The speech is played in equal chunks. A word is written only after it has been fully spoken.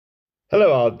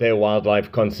Hello out there,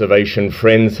 wildlife conservation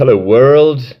friends. Hello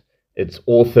world. It's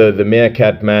author the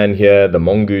Meerkat man here, the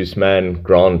Mongoose man,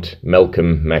 Grant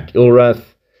Malcolm Ilrath.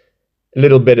 A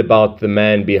little bit about the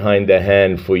man behind the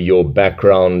hand for your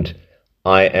background.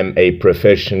 I am a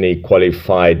professionally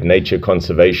qualified nature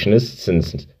conservationist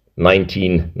since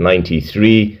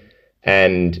 1993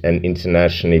 and an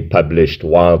internationally published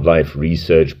wildlife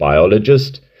research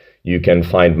biologist. You can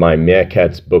find my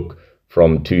Meerkats book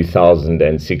from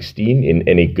 2016 in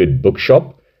any good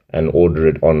bookshop and order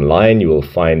it online. You will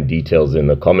find details in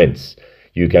the comments.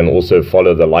 You can also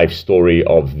follow the life story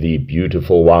of the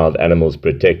beautiful wild animals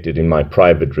protected in my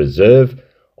private reserve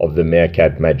of the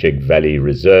Meerkat Magic Valley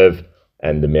Reserve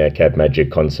and the Meerkat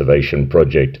Magic Conservation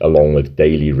Project, along with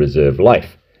daily reserve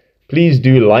life. Please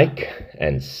do like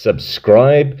and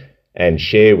subscribe and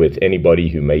share with anybody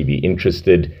who may be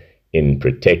interested in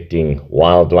protecting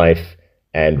wildlife.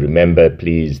 And remember,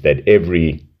 please, that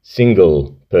every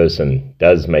single person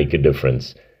does make a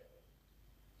difference.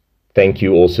 Thank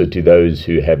you also to those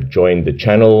who have joined the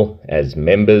channel as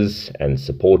members and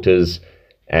supporters.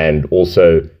 And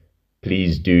also,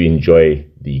 please do enjoy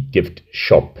the gift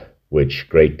shop, which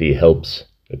greatly helps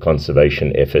the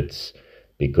conservation efforts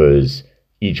because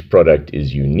each product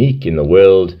is unique in the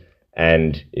world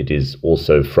and it is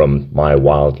also from my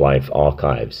wildlife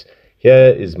archives. Here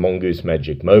is Mongoose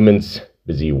Magic Moments.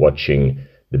 Busy watching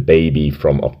the baby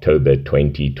from October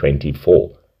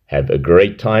 2024. Have a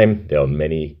great time. There are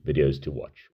many videos to watch.